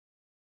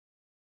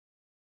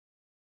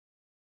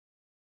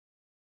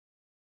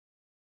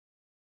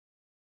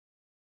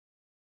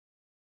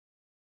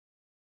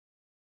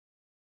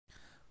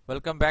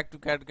Welcome back to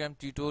CAD/CAM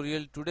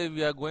tutorial. Today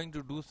we are going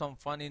to do some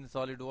fun in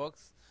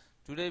Solidworks.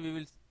 Today we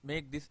will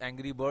make this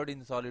angry bird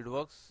in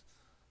Solidworks.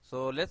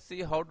 So let's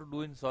see how to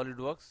do in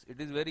Solidworks. It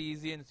is very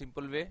easy and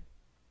simple way.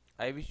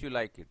 I wish you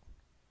like it.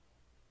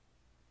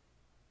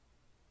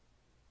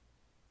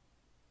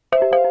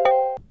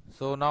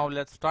 So now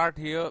let's start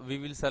here. We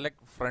will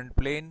select front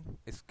plane,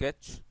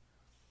 sketch,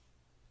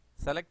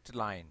 select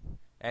line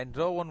and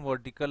draw one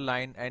vertical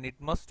line, and it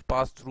must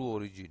pass through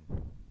origin.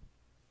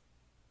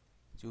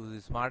 Choose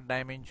the smart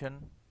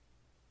dimension.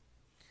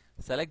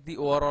 Select the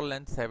overall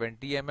length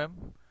 70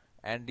 mm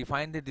and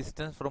define the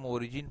distance from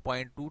origin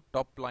point to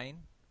top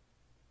line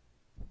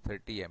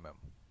 30 mm.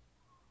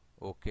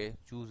 Okay,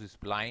 choose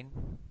spline.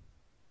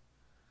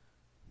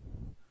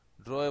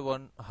 Draw a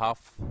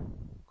 1/2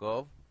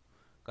 curve.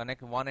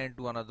 Connect one end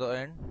to another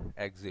end.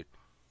 Exit.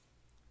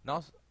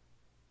 Now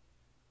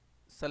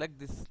select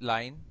this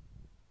line.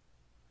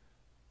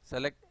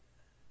 Select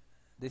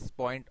this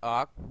point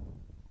arc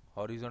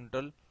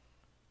horizontal.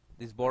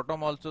 This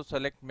bottom also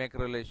select make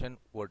relation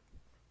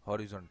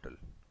horizontal.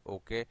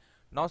 Okay.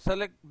 Now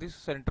select this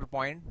center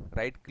point,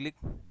 right click,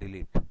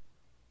 delete.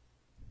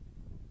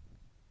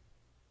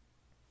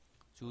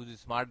 Choose the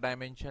smart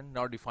dimension.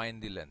 Now define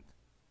the length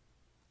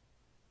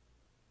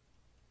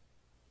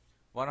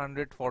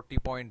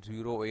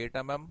 140.08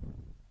 mm,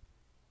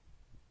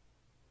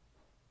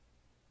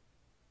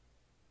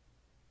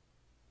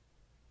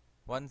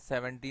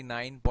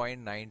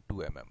 (179.92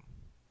 mm).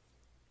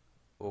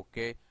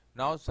 Okay.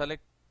 Now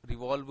select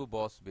revolve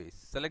boss base.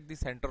 Select the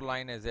center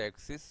line as a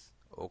axis.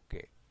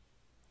 Okay.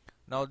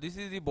 Now this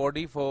is the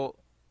body for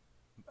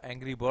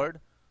angry bird.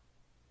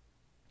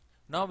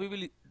 Now we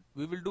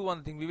will do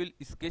one thing. We will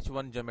sketch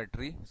one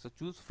geometry. So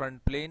choose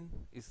front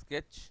plane,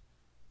 sketch,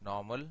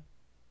 normal.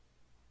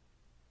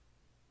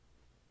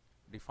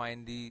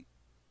 Define the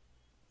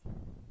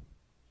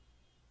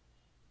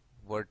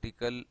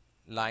vertical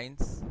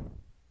lines.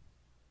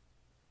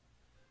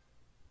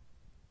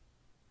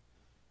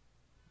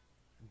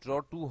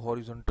 Draw two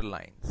horizontal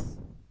lines.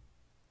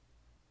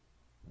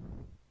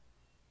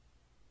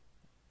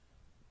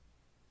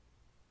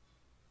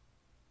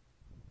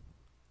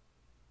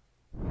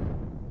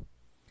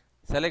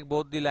 Select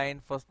both the line,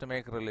 first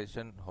make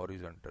relation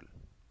horizontal.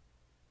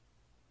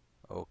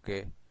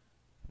 Okay.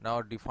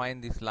 Now define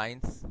these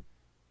lines.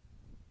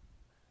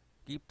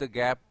 Keep the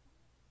gap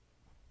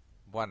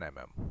 1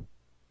 mm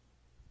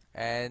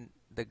and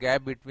the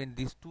gap between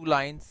these two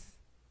lines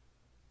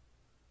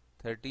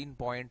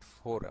 13.4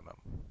 mm.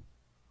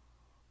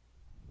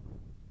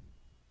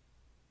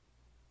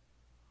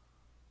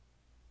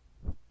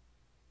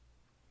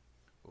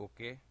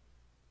 Okay.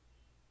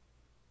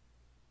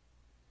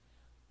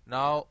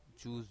 Now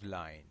choose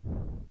line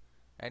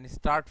and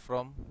start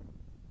from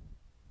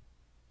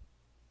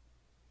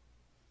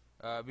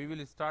we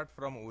will start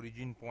from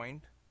origin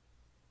point.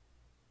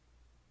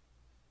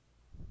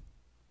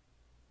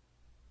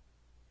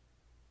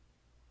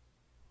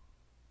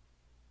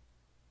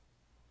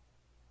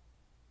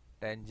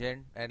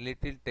 Tangent and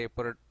little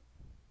tapered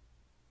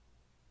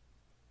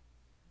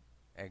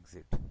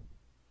exit.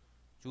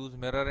 Choose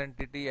mirror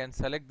entity and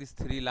select these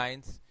three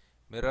lines,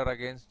 mirror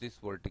against this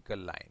vertical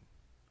line.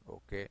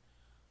 Okay.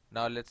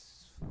 Now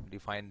let's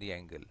define the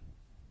angle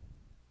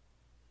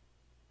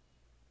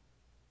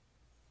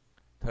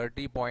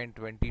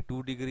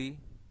 30.22 degree,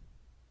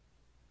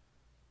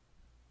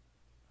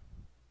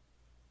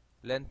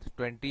 length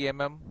 20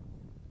 mm,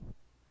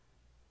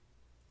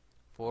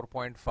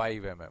 4.5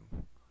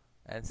 mm,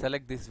 and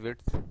select this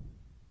width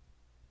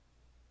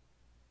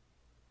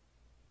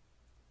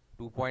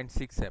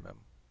 2.6 mm.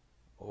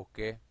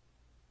 Okay,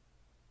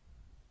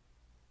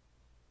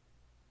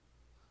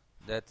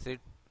 that's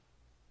it.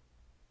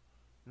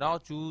 Now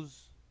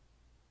choose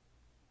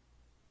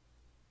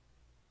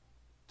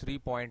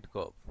 3-point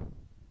curve.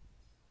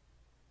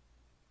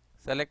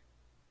 Select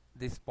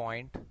this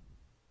point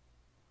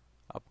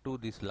up to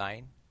this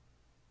line.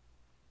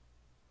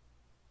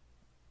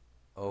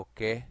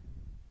 Okay.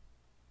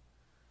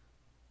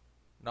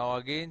 Now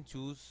again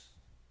choose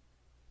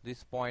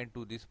this point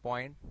to this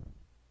point.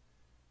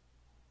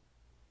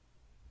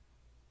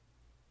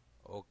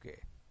 Okay.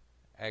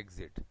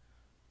 Exit.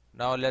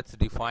 Now let's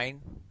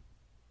define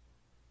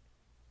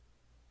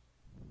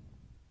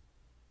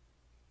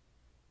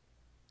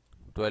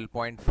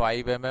 12.5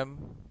 mm,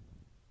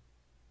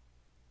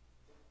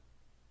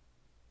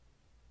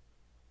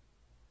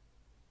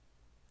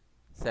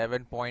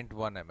 7.1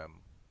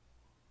 mm.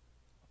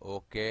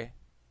 Okay.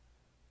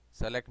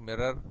 Select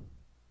mirror.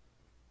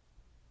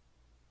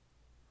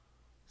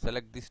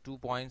 Select these 2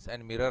 points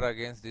and mirror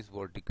against this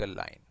vertical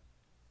line.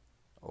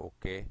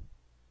 Okay.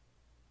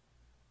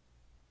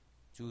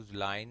 Choose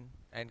line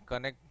and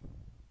connect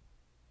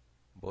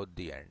both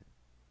the end.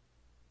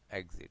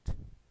 Exit.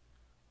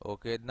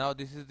 Okay, now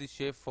this is the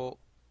shape for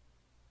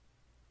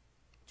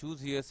choose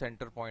here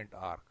center point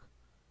arc.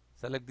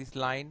 Select this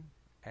line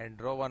and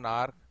draw one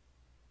arc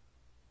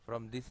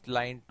from this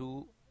line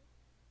to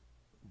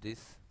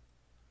this.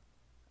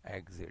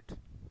 Exit.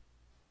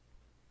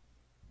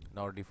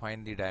 Now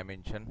define the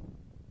dimension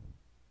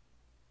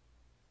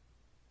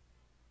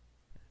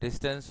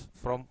distance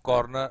from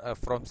corner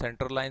from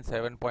center line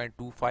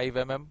 7.25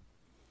 mm,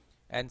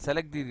 and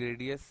select the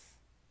radius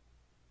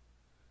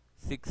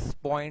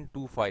 6.25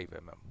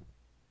 mm.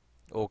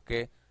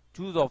 Okay,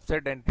 choose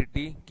offset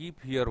entity,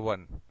 keep here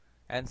 1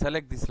 and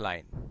select this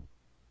line,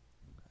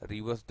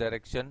 reverse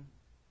direction.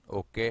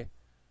 Okay,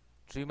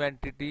 trim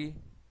entity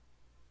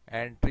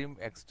and trim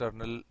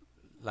external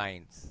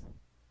lines.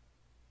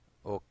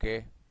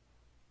 Okay,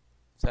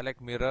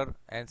 select mirror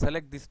and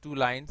select these two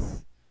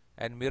lines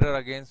and mirror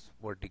against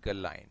vertical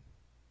line.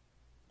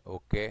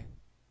 Okay,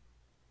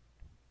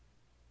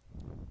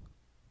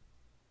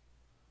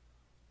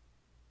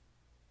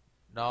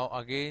 now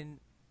again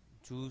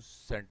choose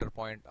center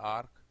point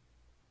arc,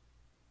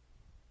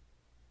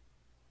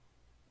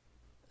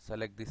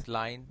 select this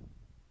line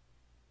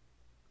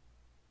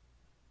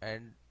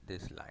and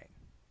this line,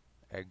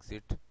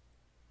 exit,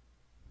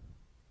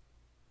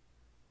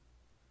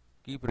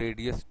 keep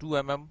radius 2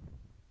 mm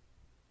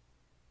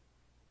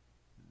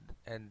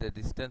and the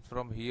distance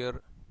from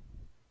here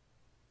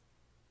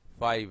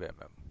 5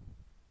 mm.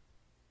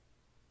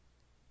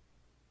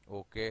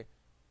 Okay,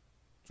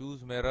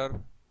 choose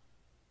mirror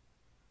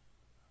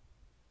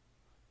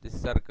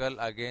this circle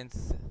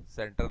against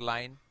center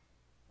line.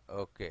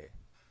 Okay,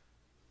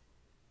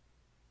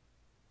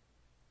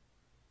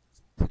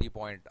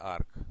 3-point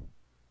arc.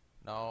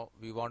 Now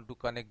we want to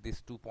connect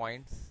these 2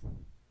 points.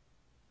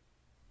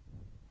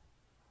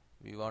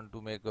 We want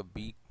to make a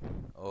beak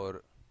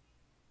or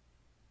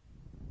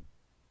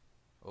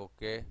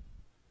okay,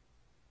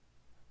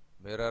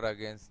 mirror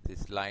against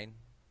this line.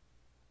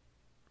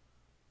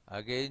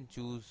 Again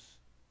choose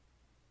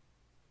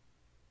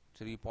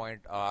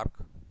 3-point arc,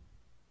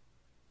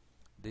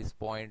 this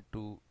point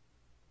to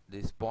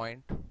this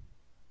point,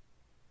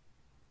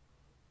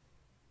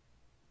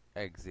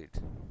 exit,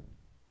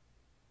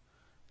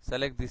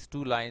 select these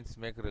 2 lines,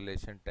 make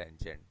relation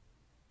tangent.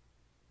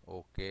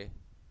 Okay,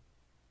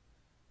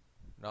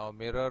 now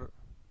mirror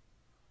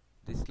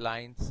these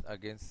lines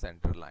against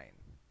center line.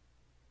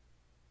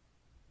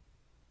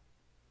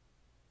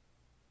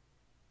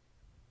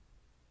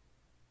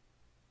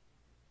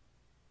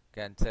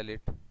 Cancel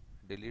it,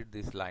 delete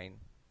this line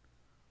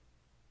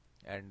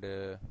and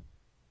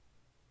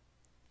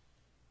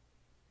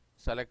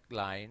select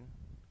line,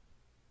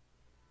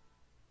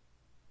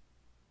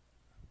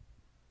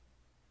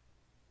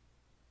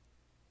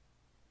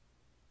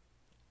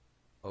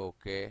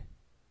 okay.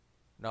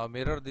 Now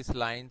mirror these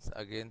lines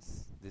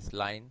against this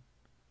line.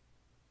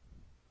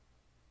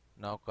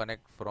 Now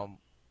connect from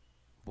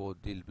both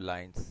the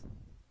lines.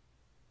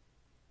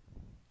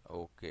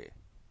 Okay.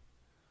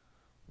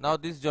 Now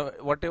this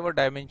whatever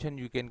dimension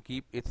you can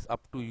keep, it's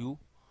up to you.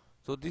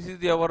 So this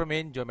is our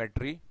main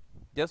geometry.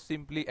 Just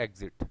simply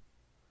exit.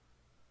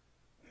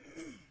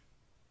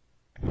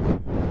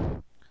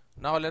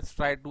 Now let's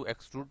try to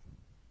extrude.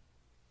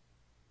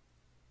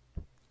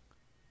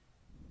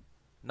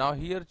 Now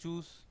here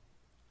choose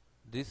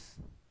this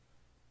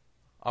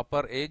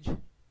upper edge,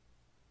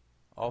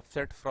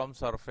 offset from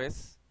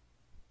surface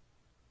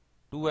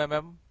 2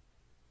 mm,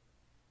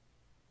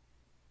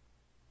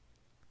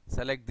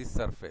 select this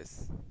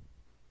surface,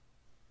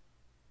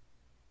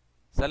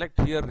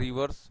 select here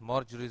reverse,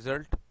 merge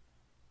result.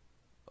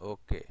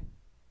 Okay,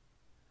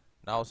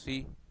 now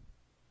see,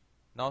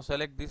 now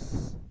select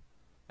this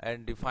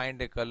and define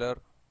a color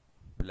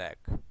black.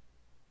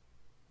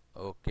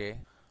 Okay,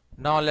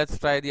 now let's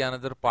try the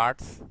another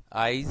parts,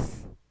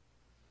 eyes.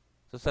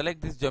 So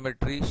select this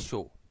geometry,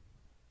 show,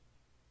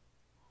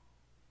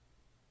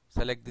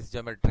 select this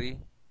geometry,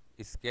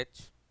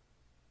 sketch.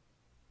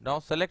 Now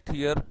select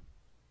here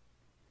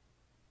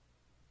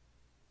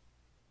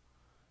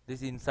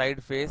this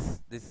inside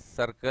face, this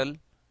circle,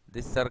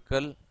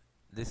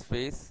 this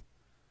face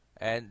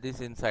and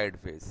this inside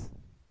face.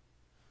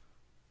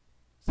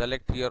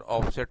 Select here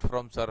offset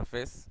from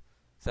surface,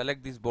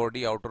 select this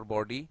body, outer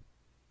body,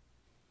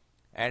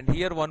 and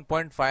here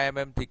 1.5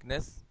 mm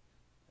thickness,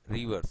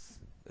 reverse.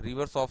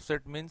 Reverse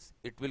offset means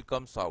it will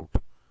comes out.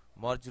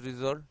 Merge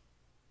result.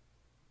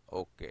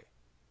 Okay.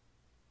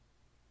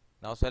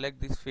 Now select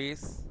this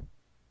face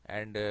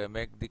and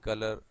make the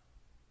color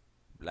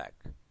black.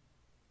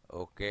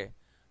 Okay.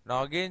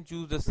 Now again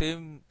choose the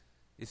same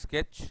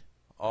sketch,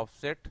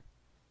 offset.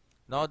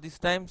 Now this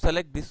time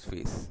select this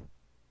face.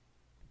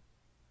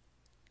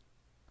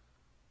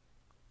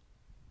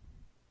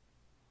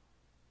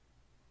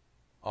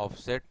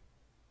 Offset.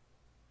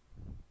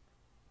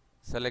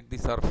 Select the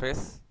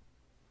surface.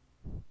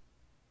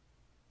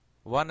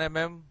 1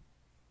 mm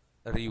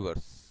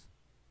reverse.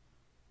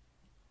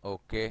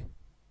 Okay.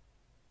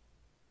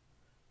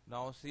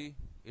 Now see,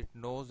 it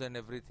knows and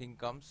everything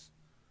comes.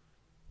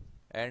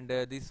 And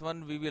this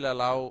one we will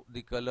allow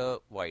the color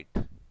white.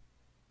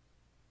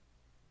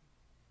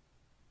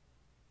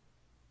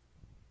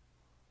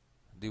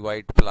 The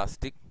white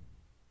plastic.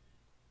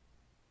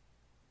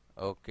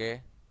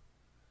 Okay.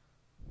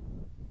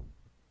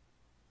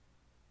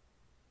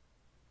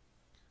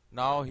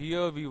 Now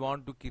here we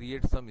want to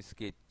create some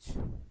sketch.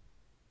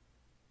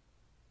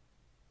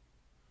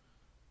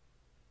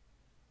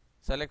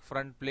 Select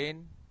front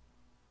plane,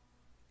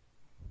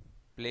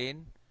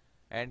 plane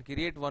and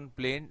create one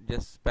plane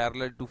just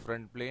parallel to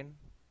front plane,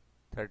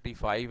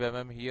 35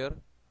 mm here.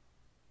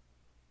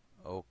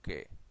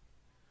 Okay.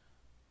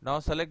 Now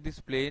select this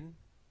plane,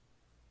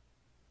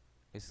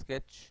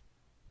 sketch,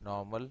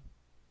 normal,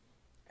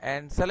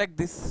 and select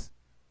this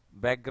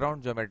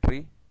background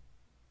geometry.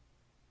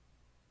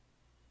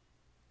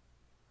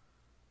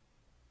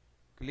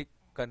 Click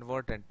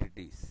convert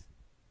entities.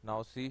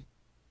 Now see,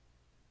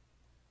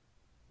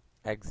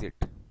 exit.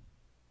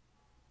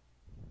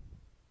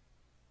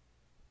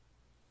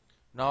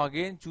 Now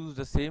again choose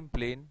the same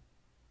plane,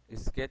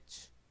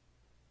 sketch,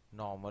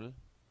 normal,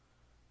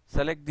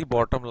 select the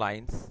bottom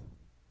lines,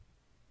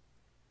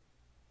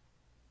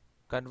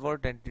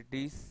 convert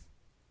entities,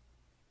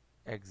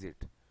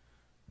 exit.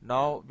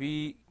 Now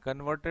we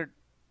converted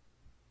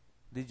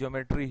the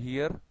geometry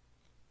here.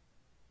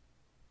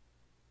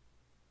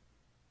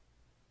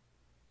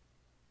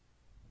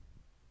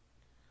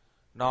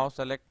 Now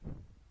select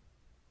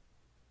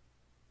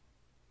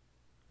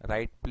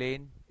right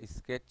plane,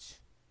 sketch,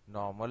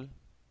 normal,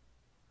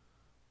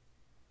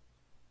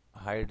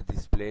 hide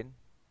this plane.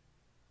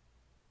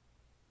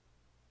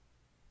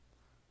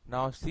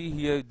 Now see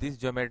here, these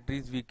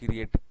geometries we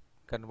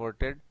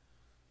converted.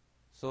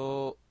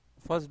 So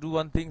first do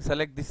one thing,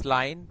 select this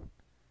line,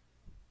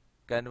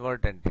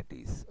 convert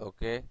entities.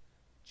 Okay,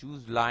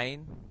 choose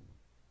line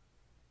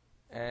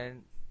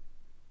and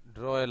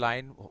draw a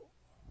line,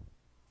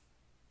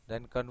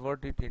 then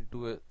convert it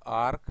into an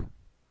arc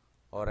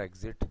or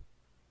exit.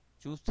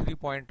 Choose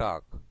 3-point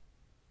arc.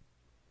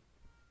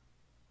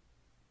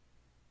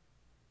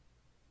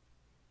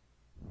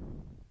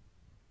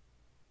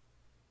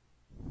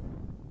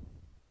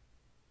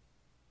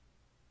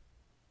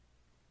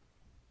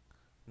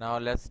 Now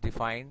let's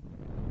define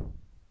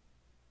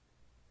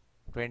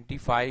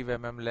 25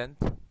 mm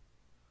length.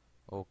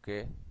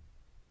 Okay.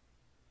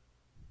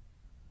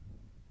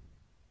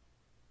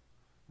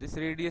 This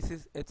radius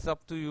is, it's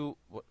up to you,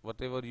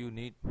 whatever you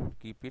need,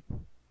 keep it.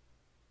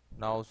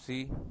 Now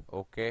see,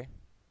 okay.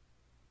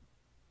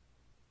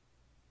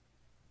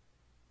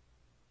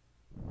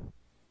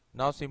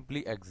 Now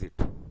simply exit.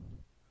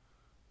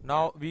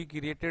 Now we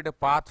created a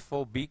path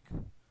for beak.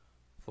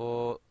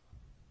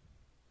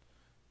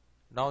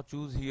 Now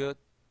choose here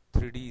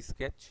 3D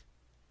sketch,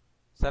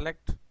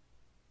 select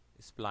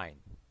spline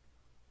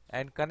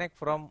and connect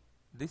from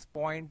this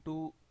point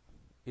to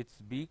its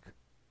beak,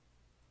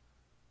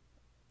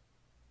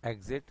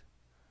 exit.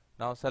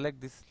 Now select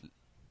this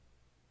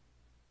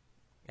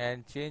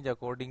and change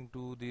according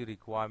to the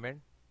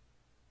requirement.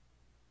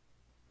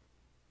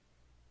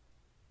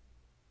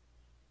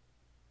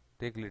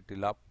 Take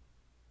little up,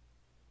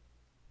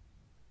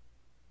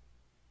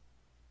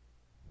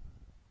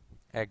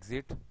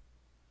 exit.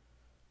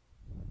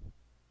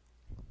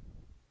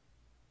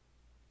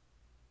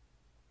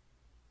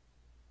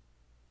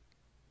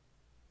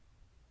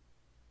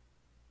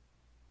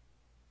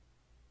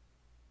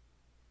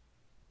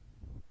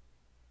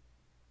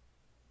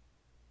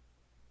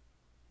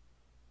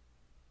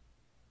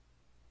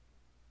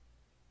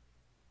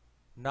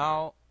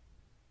 Now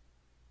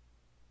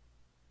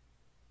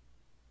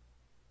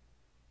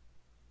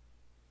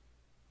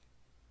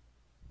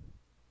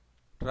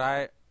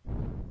try,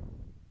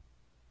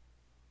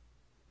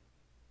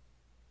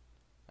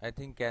 I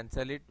think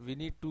cancel it. We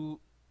need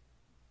to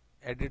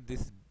edit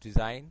this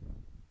design.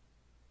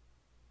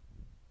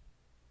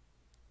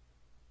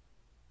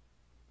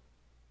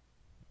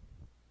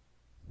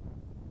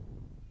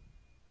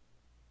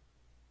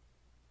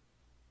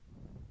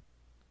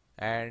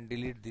 And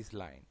delete this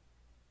line.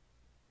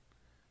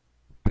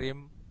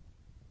 Trim.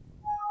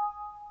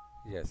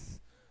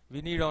 Yes.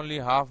 We need only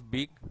half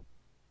beak.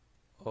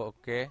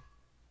 Okay.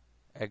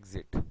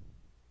 Exit.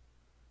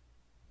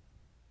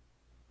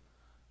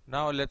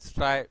 Now let's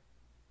try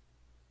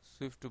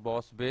Swift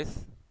Boss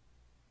Base.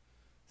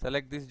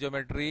 Select this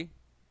geometry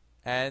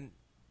and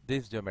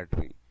this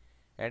geometry.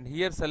 And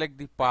here select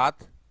the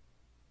path.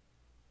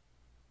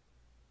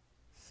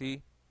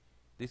 See,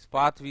 this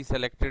path we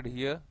selected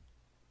here.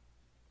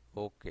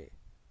 Okay.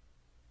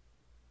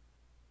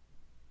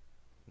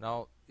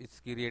 Now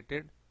it's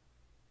created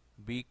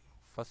beak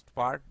first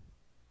part.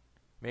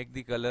 Make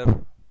the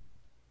color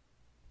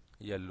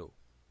yellow.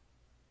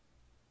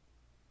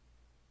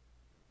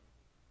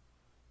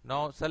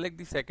 Now select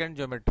the second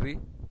geometry.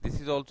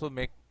 This is also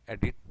make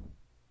edit.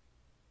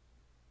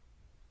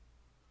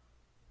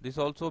 This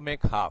also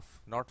make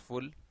half, not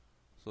full.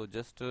 So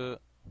just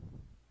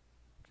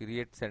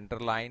create center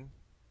line,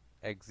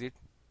 exit,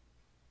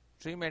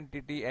 trim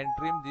entity and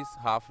trim this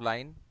half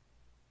line.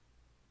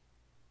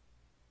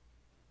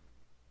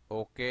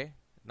 Okay.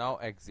 Now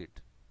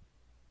exit.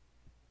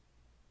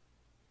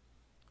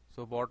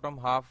 So bottom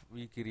half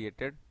we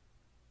created.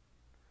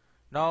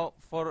 Now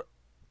for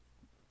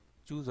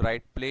choose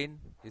right plane,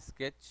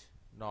 sketch,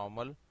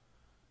 normal.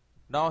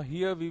 Now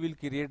here we will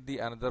create the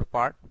another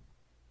part.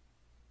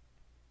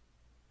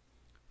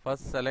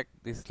 First select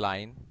this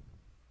line,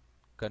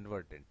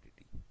 convert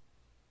entity,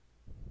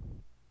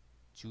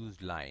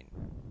 choose line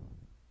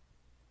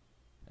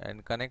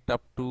and connect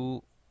up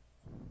to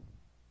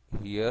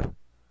here,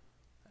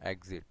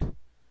 exit.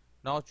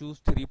 Now choose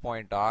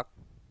 3-point arc,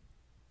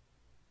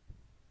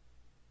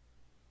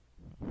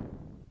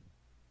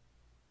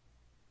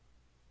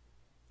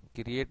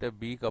 create a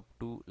beak up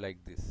to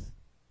like this.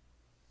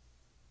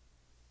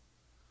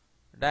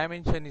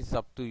 Dimension is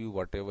up to you,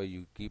 whatever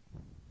you keep.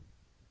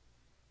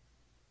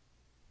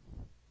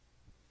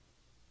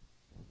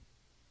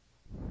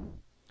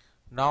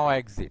 Now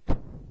exit.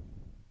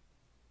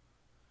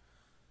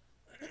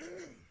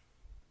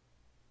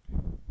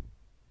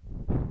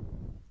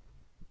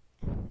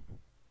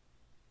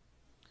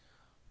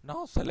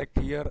 Now select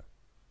here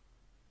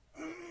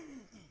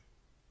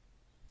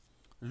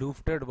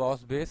lofted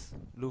boss base,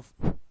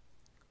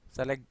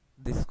 select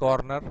this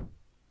corner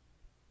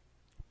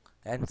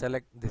and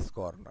select this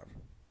corner.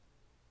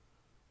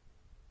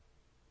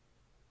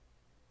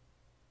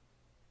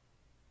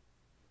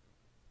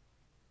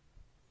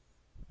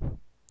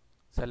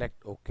 Select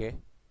OK.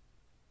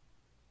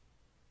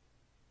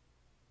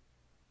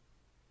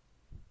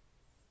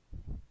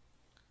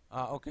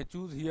 Okay,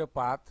 choose here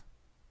path.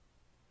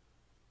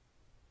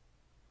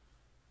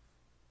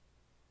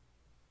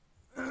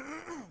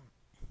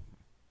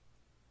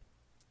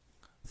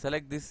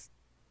 Select this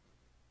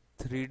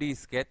 3D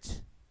sketch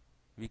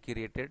we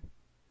created.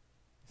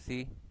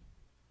 See,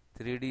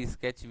 3D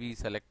sketch we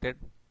selected.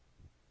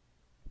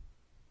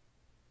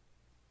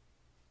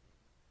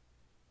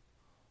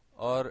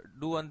 Or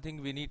do one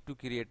thing, we need to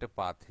create a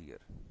path here.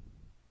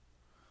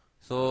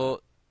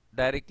 So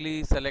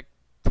directly select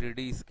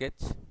 3D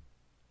sketch,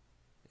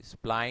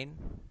 spline,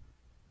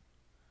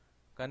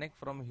 connect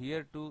from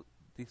here to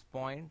this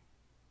point,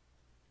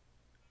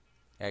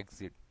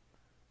 exit.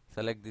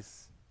 Select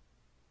this.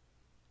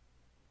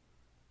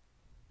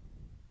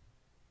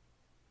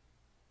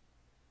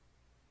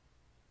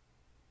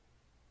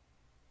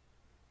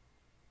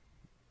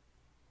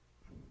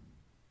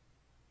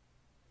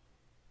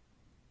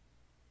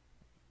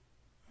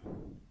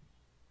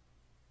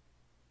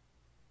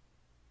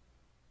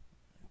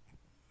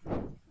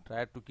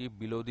 Try to keep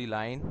below the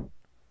line,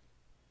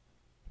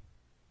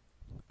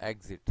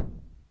 exit.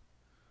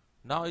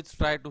 Now it's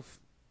try to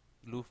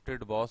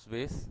lofted boss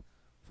base.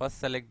 First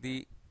select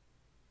the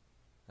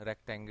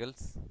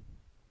rectangles,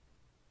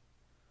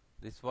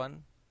 this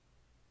one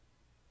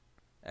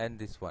and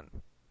this one.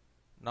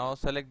 Now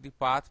select the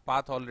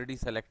path already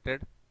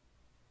selected.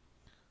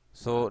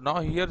 So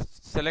now here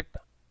select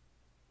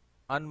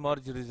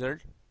unmerge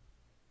result.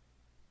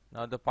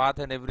 Now the path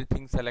and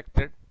everything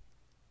selected.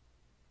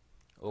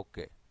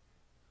 Okay.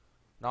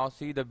 Now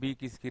see, the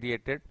beak is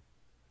created.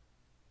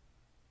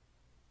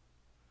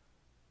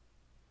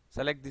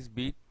 Select this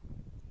beak,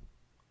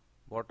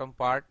 bottom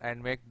part,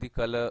 and make the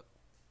color,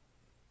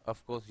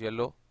 of course,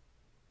 yellow.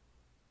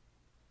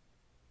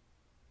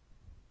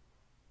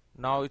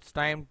 Now it's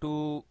time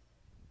to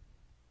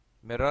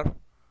mirror.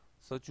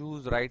 So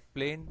choose right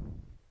plane,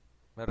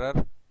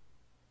 mirror.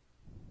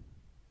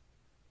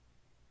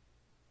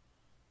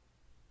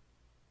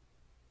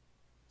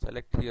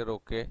 Select here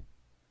OK.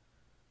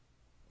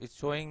 It's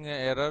showing an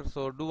error,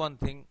 so do one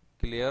thing,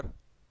 clear.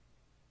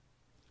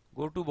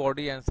 Go to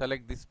body and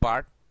select this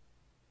part.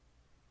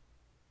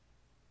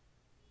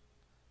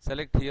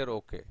 Select here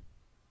OK.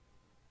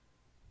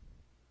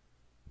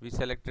 We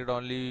selected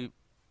only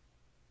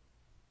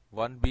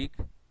one beak.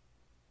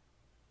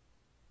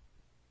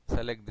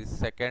 Select this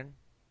second,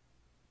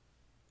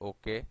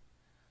 OK.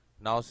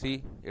 Now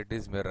see, it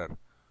is mirror.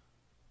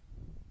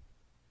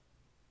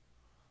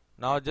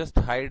 Now just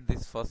hide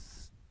this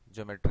first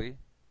geometry.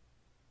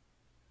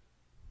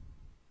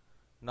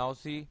 Now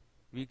see,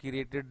 we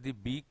created the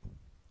beak.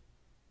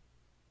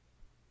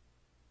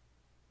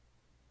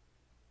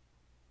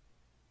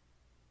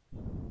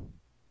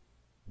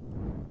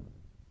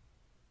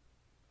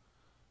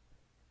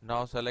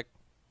 Now select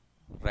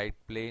right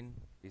plane,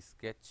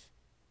 sketch,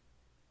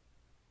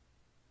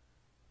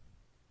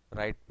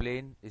 right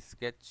plane,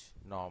 sketch,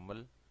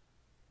 normal.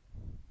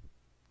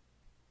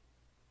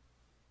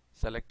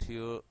 Select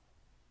here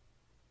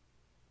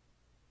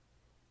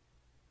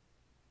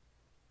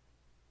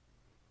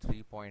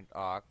three-point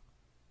arc.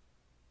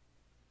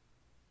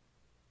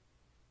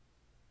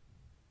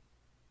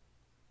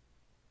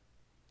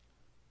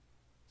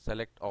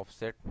 Select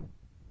offset.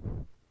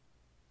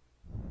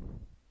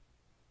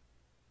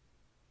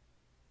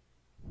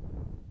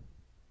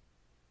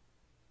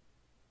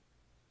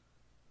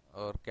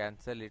 Or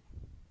cancel it.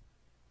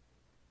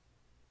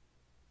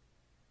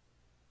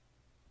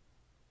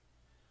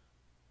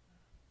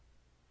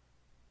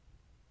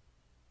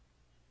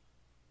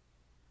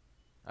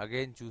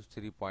 Again choose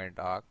 3-point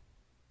arc.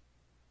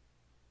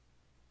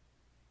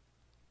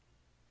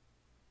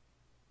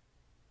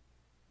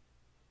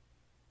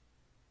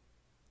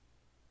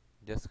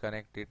 Just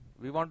connect it.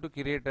 We want to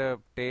create a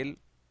tail.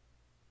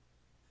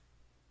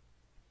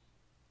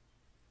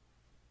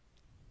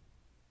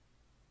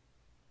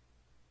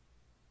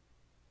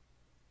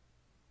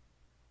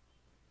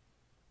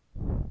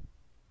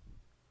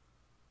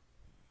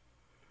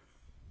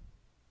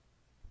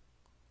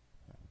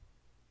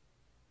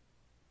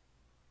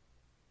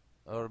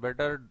 Or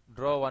better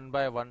draw one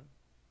by one.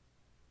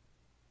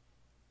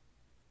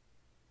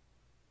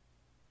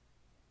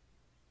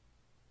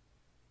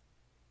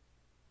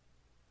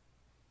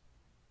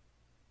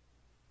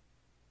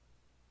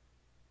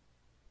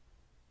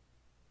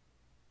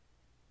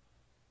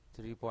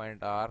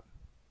 3-point arc,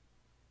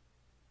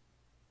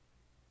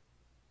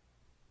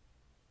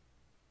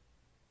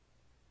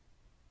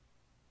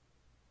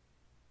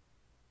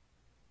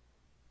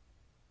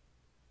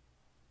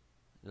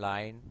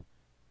 line.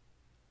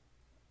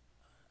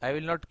 I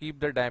will not keep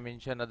the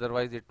dimension,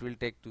 otherwise it will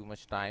take too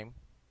much time.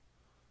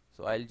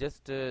 So I'll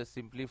just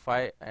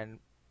simplify and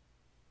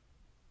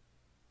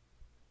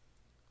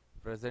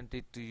present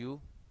it to you.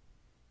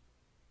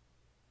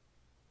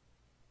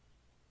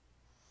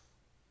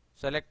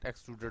 Select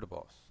extruded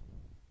boss.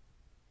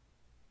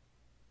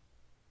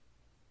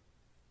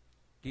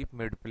 Keep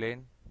mid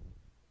plane.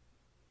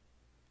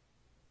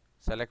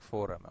 Select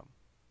 4 mm.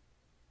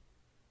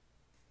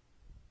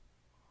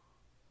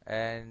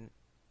 And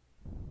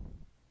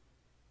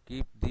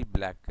keep the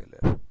black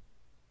color.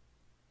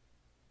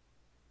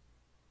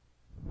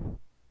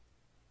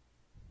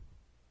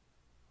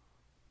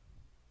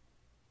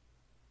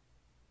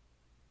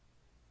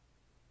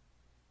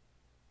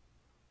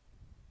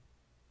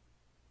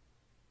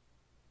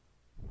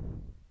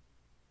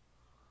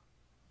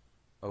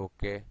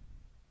 Okay.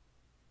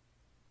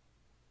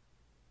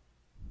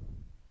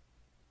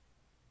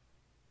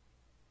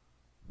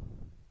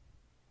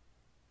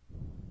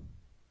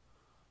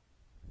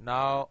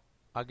 Now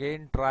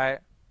again try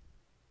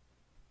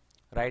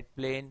right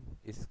plane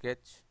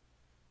sketch.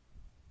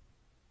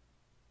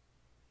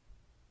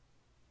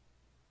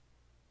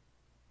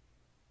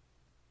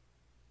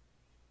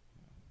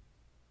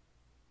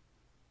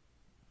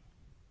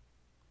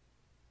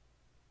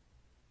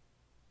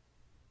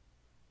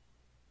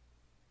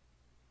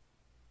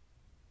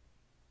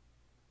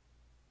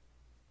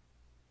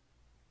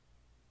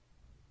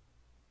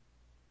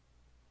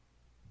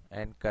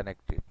 And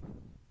connect it.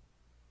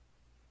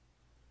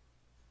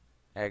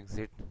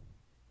 Exit.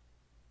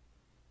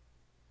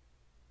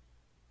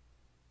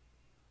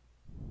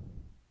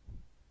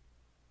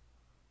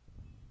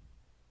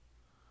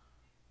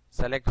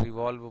 Select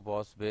revolve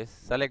boss base.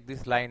 Select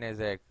this line as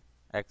a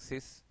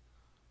axis.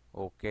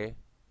 Okay.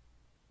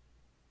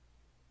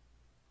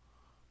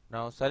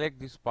 Now select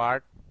this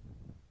part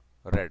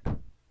red.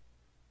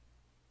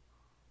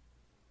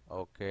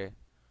 Okay.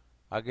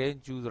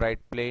 Again choose right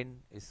plane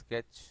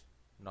sketch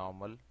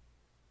normal.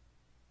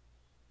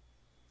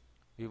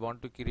 We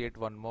want to create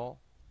one more.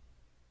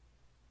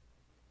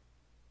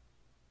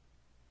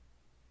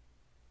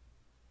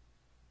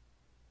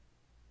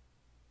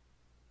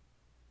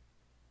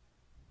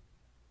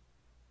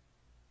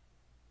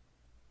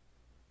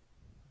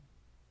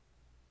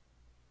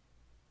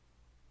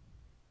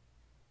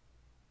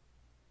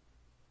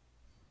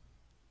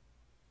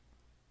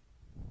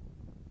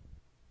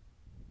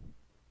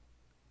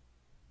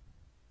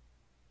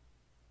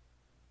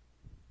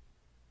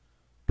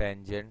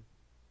 Tangent.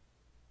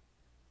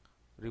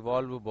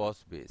 Revolve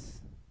boss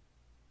base.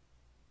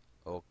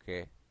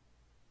 Okay.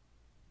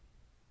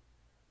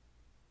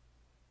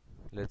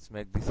 Let's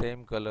make the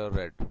same color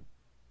red.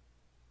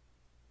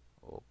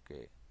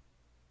 Okay.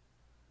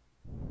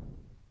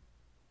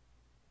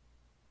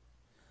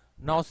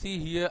 Now see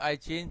here I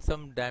changed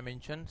some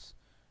dimensions.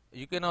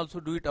 You can also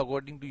do it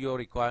according to your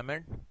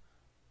requirement.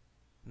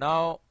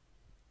 Now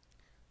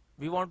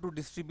we want to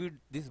distribute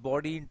this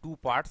body in two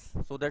parts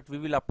so that we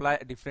will apply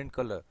a different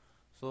color.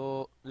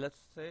 So let's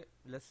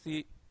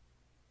see,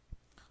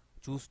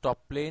 choose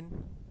top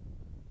plane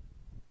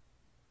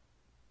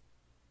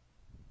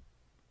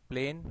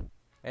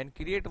and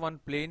create one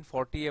plane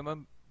 40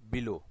 mm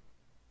below.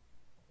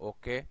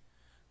 Okay.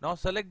 Now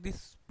select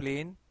this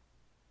plane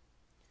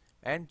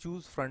and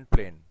choose front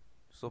plane.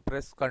 So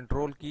press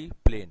Ctrl key,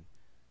 plane.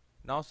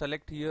 Now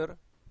select here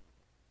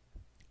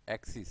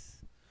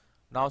axis.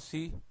 Now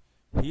see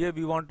here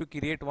we want to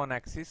create one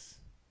axis.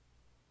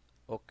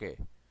 Okay.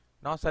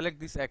 Now select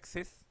this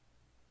axis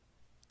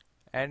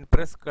and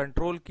press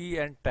Ctrl key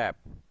and tap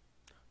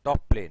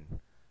top plane.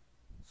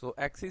 So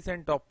axis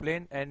and top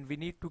plane, and we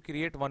need to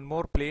create one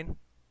more plane.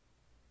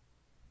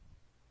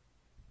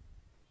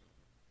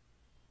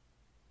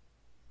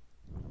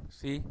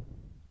 See,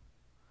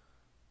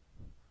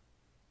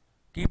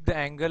 keep the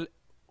angle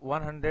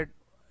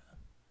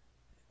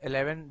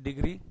 111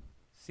 degree.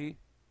 See.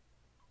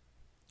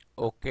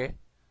 Okay.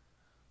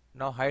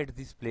 Now hide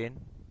this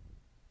plane.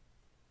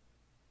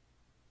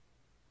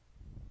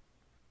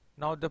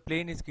 Now the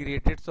plane is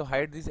created, so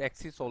hide this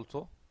axis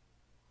also.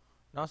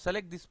 Now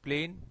select this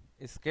plane,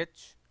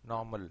 sketch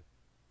normal.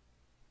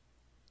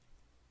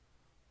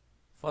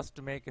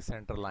 First make a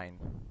center line.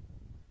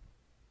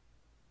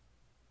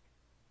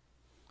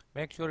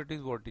 Make sure it is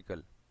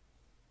vertical.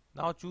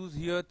 Now choose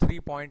here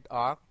 3-point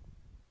arc.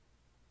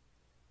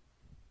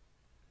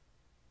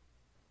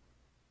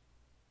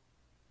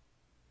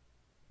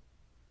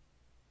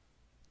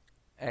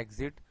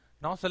 Exit.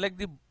 Now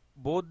select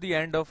both the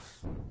end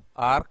of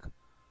arc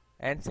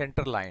and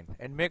center line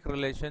and make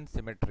relation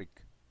symmetric.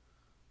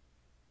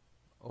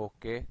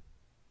 Okay.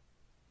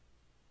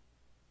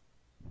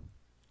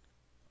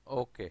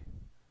 Okay.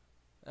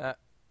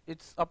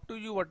 It's up to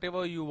you,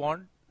 whatever you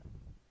want.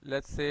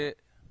 Let's say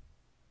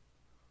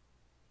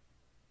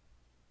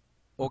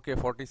okay,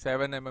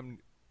 47 mm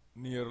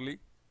nearly.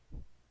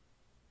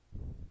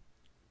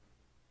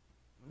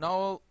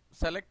 Now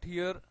select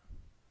here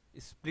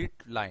split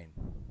line.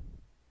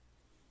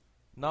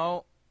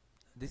 Now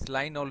this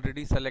line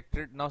already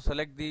selected. Now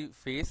select the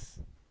face.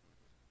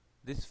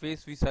 This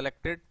face we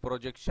selected,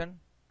 projection.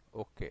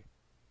 Okay.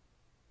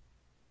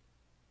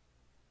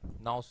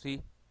 Now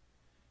see,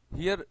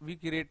 here we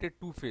created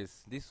two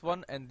faces, this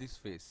one and this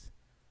face.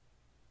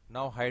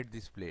 Now hide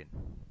this plane.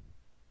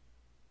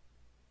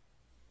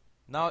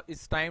 Now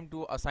it's time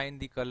to assign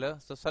the color.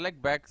 So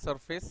select back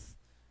surface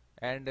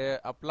and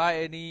apply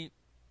any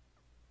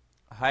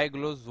high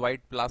gloss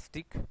white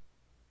plastic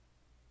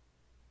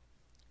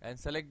and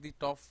select the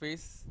top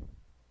face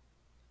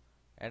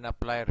and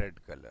apply red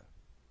color.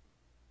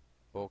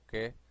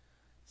 Okay,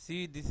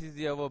 see, this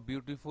is our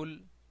beautiful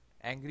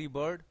angry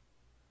bird.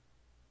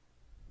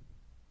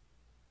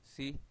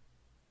 See,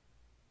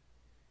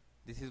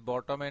 this is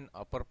bottom and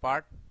upper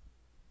part.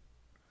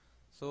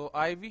 So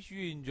I wish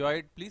you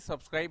enjoyed. Please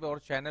subscribe our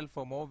channel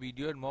for more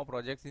video and more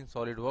projects in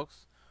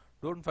SolidWorks.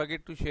 Don't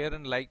forget to share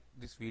and like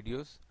these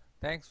videos.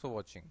 Thanks for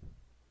watching.